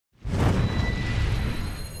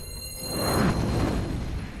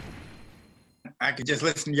I could just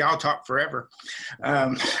listen to y'all talk forever.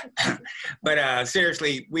 Um, but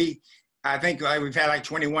seriously, I think we've had like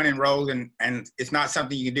 21 enrolled, and it's not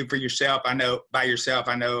something you can do for yourself. I know by yourself.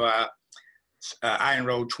 I know I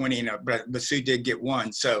enrolled 20, but Sue did get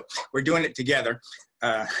one. So we're doing it together.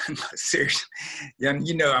 Seriously,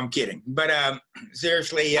 you know I'm kidding. But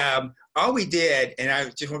seriously, all we did, and I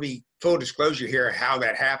just want to be full disclosure here how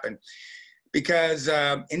that happened, because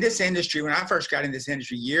in this industry, when I first got in this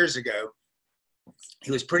industry years ago,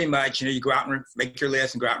 it was pretty much, you go out and make your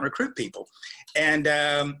list and go out and recruit people. And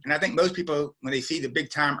I think most people, when they see the big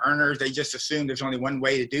time earners, they just assume there's only one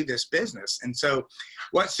way to do this business. And so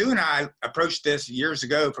what Sue and I approached this years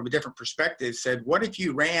ago from a different perspective, said, what if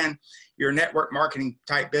you ran your network marketing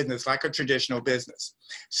type business like a traditional business?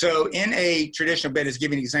 So in a traditional business,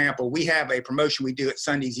 give you an example, we have a promotion we do at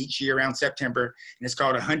Sundays each year around September, and it's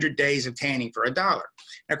called 100 Days of Tanning for $1. Now,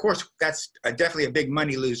 of course, that's definitely a big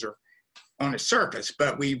money loser on the surface,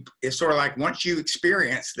 but it's sort of like, once you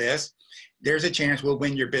experience this, there's a chance we'll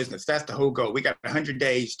win your business. That's the whole goal. We got 100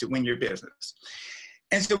 days to win your business.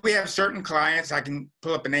 And so we have certain clients, I can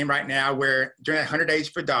pull up a name right now, where during that 100 days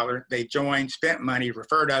for $1, they joined, spent money,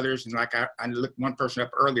 referred others, and like I looked one person up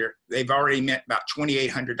earlier, they've already met about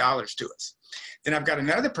 $2,800 to us. Then I've got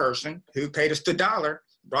another person who paid us $1,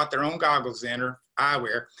 brought their own goggles in or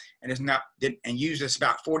eyewear, and used us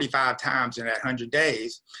about 45 times in that 100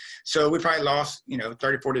 days. So we probably lost,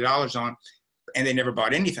 $30, $40 on, and they never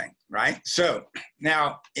bought anything, right? So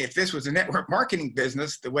now, if this was a network marketing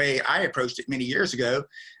business, the way I approached it many years ago,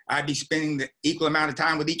 I'd be spending the equal amount of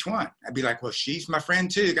time with each one. I'd be like, well, she's my friend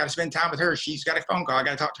too. Got to spend time with her. She's got a phone call. I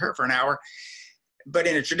got to talk to her for an hour. But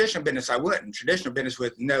in a traditional business, I wouldn't. Traditional business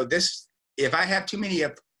would know this. If I have too many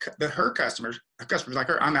of her customers like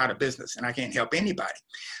her, I'm out of business and I can't help anybody.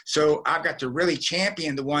 So I've got to really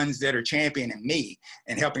champion the ones that are championing me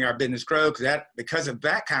and helping our business grow, because of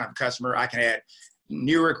that kind of customer, I can add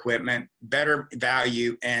newer equipment, better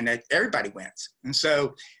value, and everybody wins. And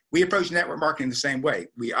so we approach network marketing the same way.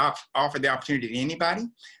 We offer the opportunity to anybody,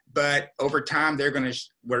 but over time, they're going to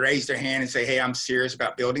raise their hand and say, hey, I'm serious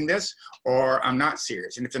about building this, or I'm not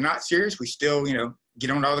serious. And if they're not serious, we still, get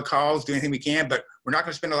on all the calls, do anything we can, but we're not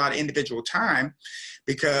going to spend a lot of individual time,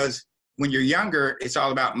 because when you're younger, it's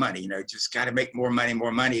all about money. Just got to make more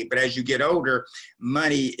money. But as you get older,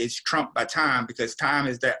 money is trumped by time, because time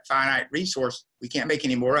is that finite resource. We can't make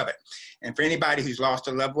any more of it. And for anybody who's lost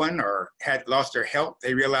a loved one or had lost their health,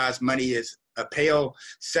 they realize money is a pale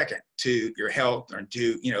second to your health or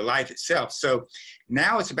to life itself. So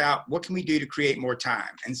now it's about, what can we do to create more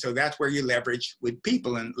time? And so that's where you leverage with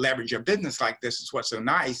people, and leverage a business like this is what's so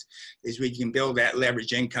nice, is we can build that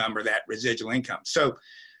leverage income or that residual income. So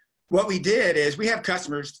what we did is, we have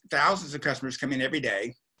customers, thousands of customers come in every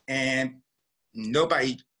day, and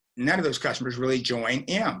none of those customers really join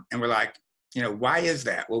M. And we're like, why is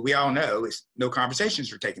that? Well, we all know no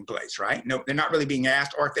conversations are taking place, right? No, they're not really being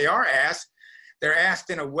asked, or if they are asked, they're asked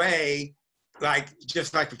in a way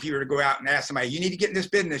just like if you were to go out and ask somebody, you need to get in this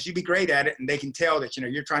business, you'd be great at it, and they can tell that,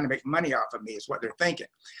 you're trying to make money off of me, is what they're thinking.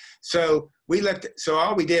 So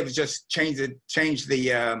all we did was just change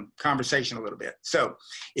the conversation a little bit. So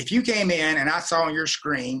if you came in and I saw on your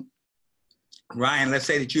screen, Ryan, let's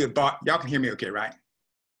say that you had bought, y'all can hear me okay, right?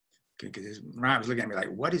 Because Ryan was looking at me like,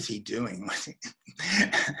 what is he doing?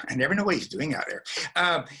 I never know what he's doing out there.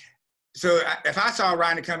 So if I saw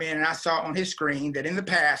Ryan come in and I saw on his screen that in the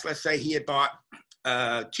past, let's say he had bought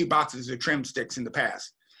 2 boxes of trim sticks in the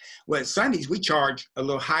past. Well, at Sundays, we charge a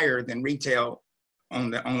little higher than retail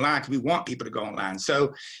online, because we want people to go online.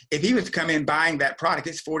 So if he was to come in buying that product,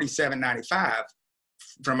 it's $47.95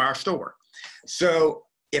 from our store. So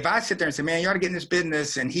if I sit there and say, man, you ought to get in this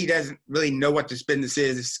business, and he doesn't really know what this business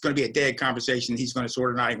is, it's going to be a dead conversation. He's going to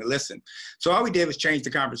sort of not even listen. So all we did was change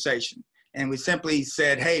the conversation. And we simply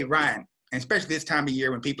said, hey, Ryan, and especially this time of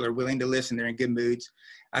year when people are willing to listen, they're in good moods.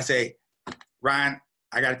 I say, Ryan,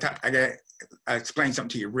 I got to explain something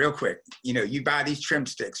to you real quick. You buy these trim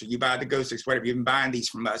sticks, or you buy the Go Sticks, whatever, you've been buying these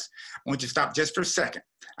from us. I want you to stop just for a second.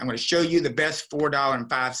 I'm going to show you the best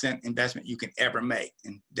 $4.05 investment you can ever make.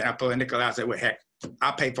 And then I pull a nickel out and say, well, heck,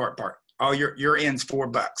 I'll pay for it part. All your end's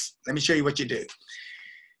 $4. Let me show you what you do.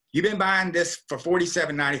 You've been buying this for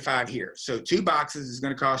 $47.95 here. So 2 boxes is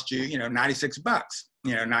going to cost you, $96, $95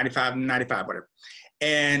 and $95, whatever.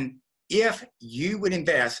 And if you would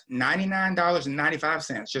invest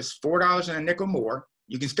 $99.95, just $4 and a nickel more,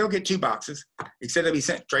 you can still get 2 boxes, except they'll be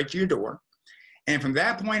sent straight to your door. And from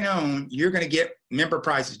that point on, you're going to get member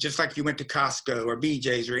prices, just like if you went to Costco or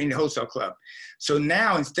BJ's or any wholesale club. So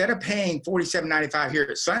now, instead of paying $47.95 here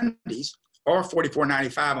at Sundays or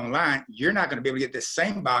 $44.95 online, you're not going to be able to get this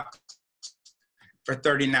same box for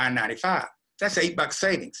 $39.95. That's $8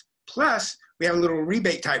 savings. Plus, we have a little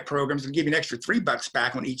rebate type programs that give you an extra $3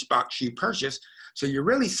 back on each box you purchase. So you're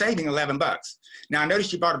really saving $11. Now, I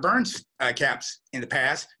noticed you bought a Burns caps in the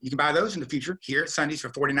past. You can buy those in the future here at Sundays for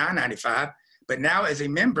 $49.95. But now as a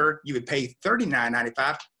member, you would pay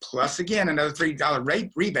 $39.95 plus, again, another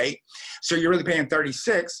 $3 rebate. So you're really paying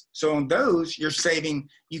 $36. So on those, you're saving,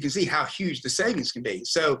 you can see how huge the savings can be.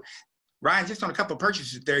 So Ryan, just on a couple of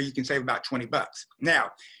purchases there, you can save about $20.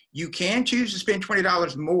 Now, you can choose to spend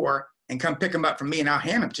 $20 more and come pick them up from me and I'll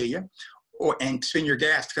hand them to you, and spend your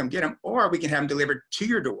gas to come get them, or we can have them delivered to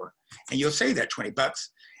your door and you'll save that $20.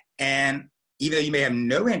 And even though you may have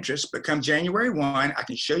no interest, but come January 1, I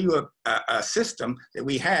can show you a system that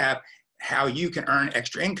we have, how you can earn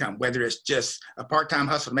extra income, whether it's just a part-time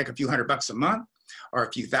hustle to make a few $100 a month or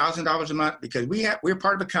a few $1,000s a month, because we're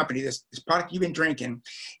part of a company. This product you've been drinking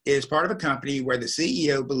is part of a company where the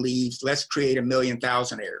CEO believes, let's create 1 million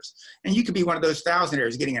thousandaires. And you could be one of those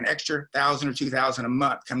thousandaires getting an extra $1,000 or $2,000 a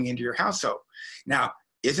month coming into your household. Now,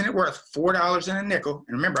 isn't it worth $4 and a nickel?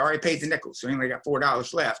 And remember, I already paid the nickel, so I only got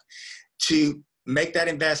 $4 left to make that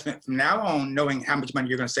investment from now on, knowing how much money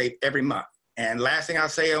you're going to save every month. And last thing I'll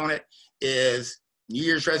say on it is New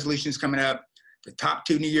Year's resolutions coming up. The top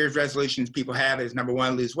 2 New Year's resolutions people have is number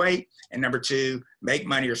 1, lose weight, and number 2, make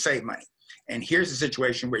money or save money. And here's a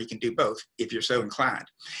situation where you can do both if you're so inclined.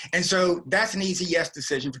 And so that's an easy yes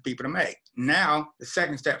decision for people to make. Now, the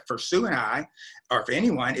second step for Sue and I, or for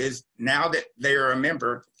anyone, is now that they are a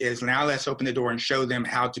member, is now let's open the door and show them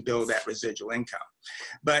how to build that residual income.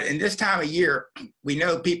 But in this time of year, we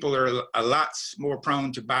know people are a lot more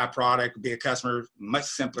prone to buy a product, be a customer, much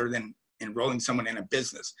simpler than enrolling someone in a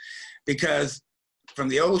business. Because from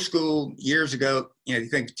the old school years ago, you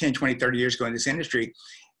think 10, 20, 30 years ago in this industry,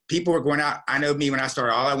 people were going out. I know me when I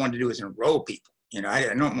started, all I wanted to do was enroll people. I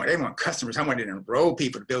didn't want customers. I wanted to enroll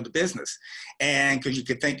people to build a business. And because you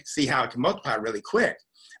could see how it can multiply really quick.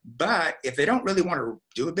 But if they don't really want to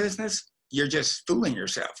do a business, you're just fooling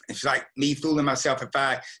yourself. It's like me fooling myself if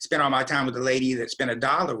I spend all my time with a lady that spent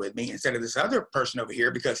 $1 with me instead of this other person over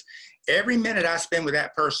here, because every minute I spend with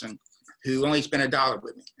that person who only spent $1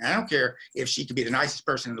 with me. I don't care if she could be the nicest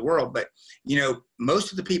person in the world, but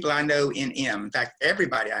most of the people I know in M, in fact,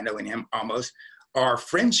 everybody I know in M almost, are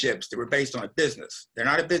friendships that were based on a business. They're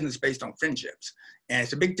not a business based on friendships. And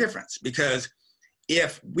it's a big difference, because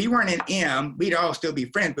if we weren't in M, we'd all still be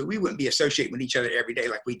friends, but we wouldn't be associating with each other every day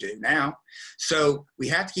like we do now. So we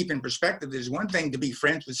have to keep in perspective, there's one thing to be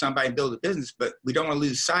friends with somebody and build a business, but we don't want to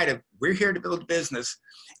lose sight of we're here to build a business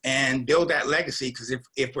and build that legacy, because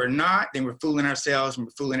if we're not, then we're fooling ourselves and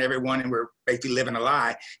we're fooling everyone and we're basically living a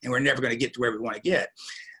lie and we're never going to get to where we want to get.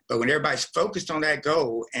 But when everybody's focused on that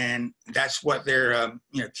goal and that's what their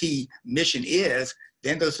key mission is,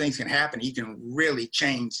 then those things can happen. You can really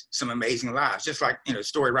change some amazing lives. Just like, the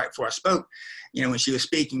story right before I spoke, when she was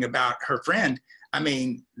speaking about her friend, I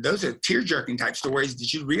mean, those are tear-jerking type stories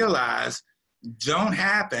that you realize don't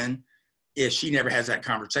happen if she never has that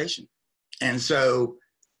conversation. And so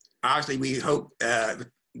obviously we hope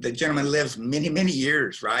the gentleman lives many, many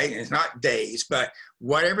years, right? And it's not days, but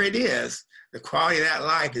whatever it is, the quality of that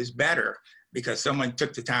life is better because someone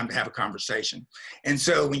took the time to have a conversation. And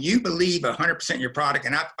so when you believe 100% in your product,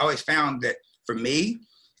 and I've always found that for me,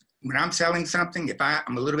 when I'm selling something, if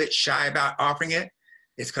I'm a little bit shy about offering it,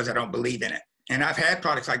 it's because I don't believe in it. And I've had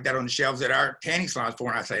products like that on the shelves at our tanning salons for,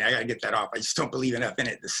 and I say, I gotta get that off. I just don't believe enough in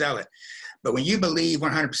it to sell it. But when you believe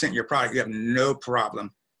 100% in your product, you have no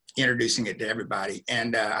problem introducing it to everybody.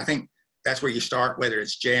 And I think that's where you start, whether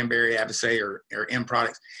it's Jamberry, Avocet, or M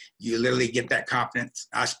products. You literally get that confidence.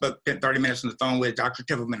 I spent 30 minutes on the phone with Dr.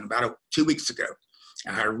 Tiffleman about 2 weeks ago.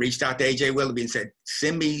 I reached out to AJ Willoughby and said,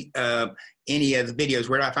 send me any of the videos.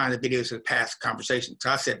 Where do I find the videos of past conversations?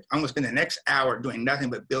 So I said, I'm going to spend the next hour doing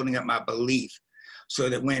nothing but building up my belief so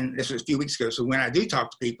that this was a few weeks ago, so when I do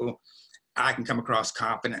talk to people, I can come across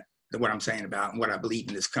confident in what I'm saying about and what I believe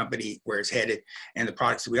in this company, where it's headed, and the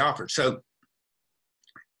products that we offer. So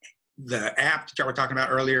the app that y'all were talking about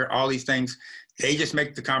earlier, all these things, they just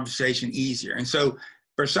make the conversation easier. And so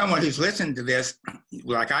for someone who's listened to this,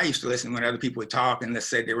 like I used to listen when other people would talk and let's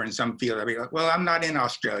say they were in some field, I'd be like, well, I'm not in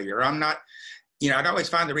Australia, or I'm not, I'd always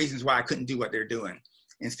find the reasons why I couldn't do what they're doing.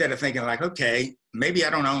 Instead of thinking like, okay, maybe I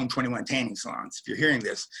don't own 21 tanning salons if you're hearing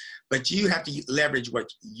this, but you have to leverage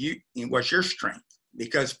what's your strength.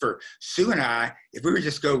 Because for Sue and I, if we were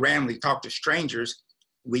just go randomly talk to strangers,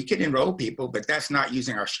 we could enroll people, but that's not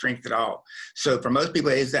using our strength at all. So for most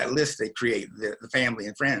people, it is that list they create, the family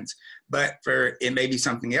and friends. But for it may be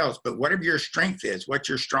something else. But whatever your strength is, what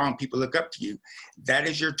your strong people look up to you, that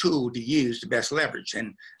is your tool to use to best leverage.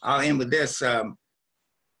 And I'll end with this.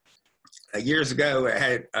 years ago, I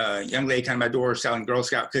had a young lady come to my door selling Girl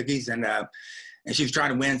Scout cookies, and she was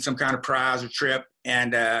trying to win some kind of prize or trip.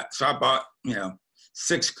 And so I bought,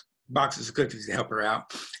 6 boxes of cookies to help her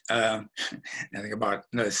out. I think I bought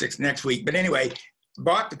another 6 next week. But anyway,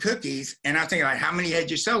 bought the cookies, and I was thinking, like, how many had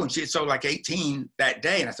you sold? And she had sold like 18 that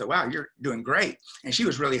day. And I said, wow, you're doing great. And she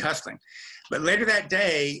was really hustling. But later that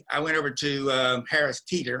day, I went over to Harris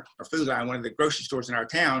Teeter, or Food Line, one of the grocery stores in our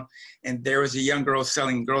town, and there was a young girl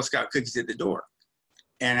selling Girl Scout cookies at the door.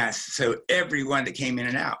 And so everyone that came in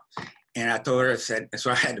and out. And I told her, I said,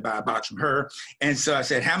 so I had to buy a box from her. And so I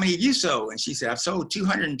said, how many have you sold? And she said, I've sold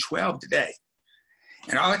 212 today.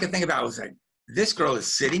 And all I could think about was like, this girl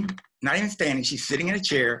is sitting, not even standing, she's sitting in a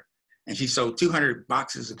chair, and she sold 200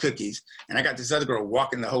 boxes of cookies. And I got this other girl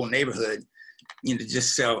walking the whole neighborhood, to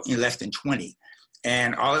just sell less than 20.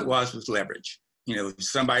 And all it was leverage.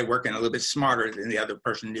 Somebody working a little bit smarter than the other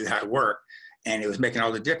person knew how to work, and it was making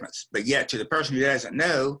all the difference. But yet to the person who doesn't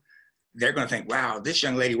know, they're going to think, wow, this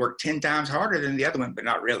young lady worked 10 times harder than the other one, but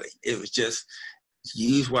not really. It was just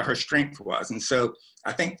use what her strength was. And so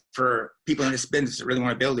I think for people in this business that really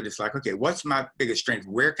want to build it, it's like, okay, what's my biggest strength?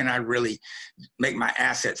 Where can I really make my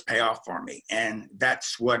assets pay off for me? And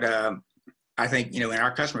that's what I think, in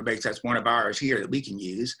our customer base, that's one of ours here that we can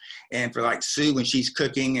use. And for like Sue, when she's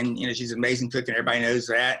cooking, and, she's an amazing cook, and everybody knows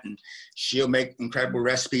that, and she'll make incredible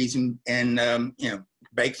recipes and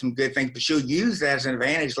bake some good things, but she'll use that as an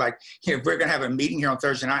advantage. Like, if we're going to have a meeting here on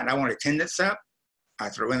Thursday night and I want to attend this up, I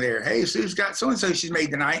throw in there, hey, Sue's got so-and-so she's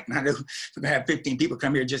made tonight, and I know we're going to have 15 people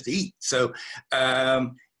come here just to eat. So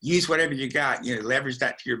use whatever you got, leverage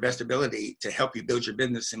that to your best ability to help you build your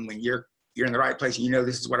business. And when you're in the right place, and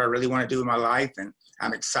this is what I really want to do in my life, and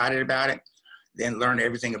I'm excited about it, then learn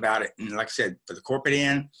everything about it. And like I said, for the corporate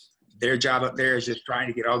end, their job up there is just trying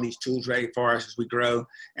to get all these tools ready for us as we grow.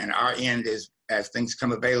 And our end is, as things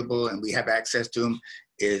come available and we have access to them,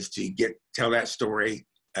 is to tell that story,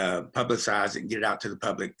 publicize it, and get it out to the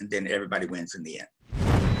public, and then everybody wins in the end.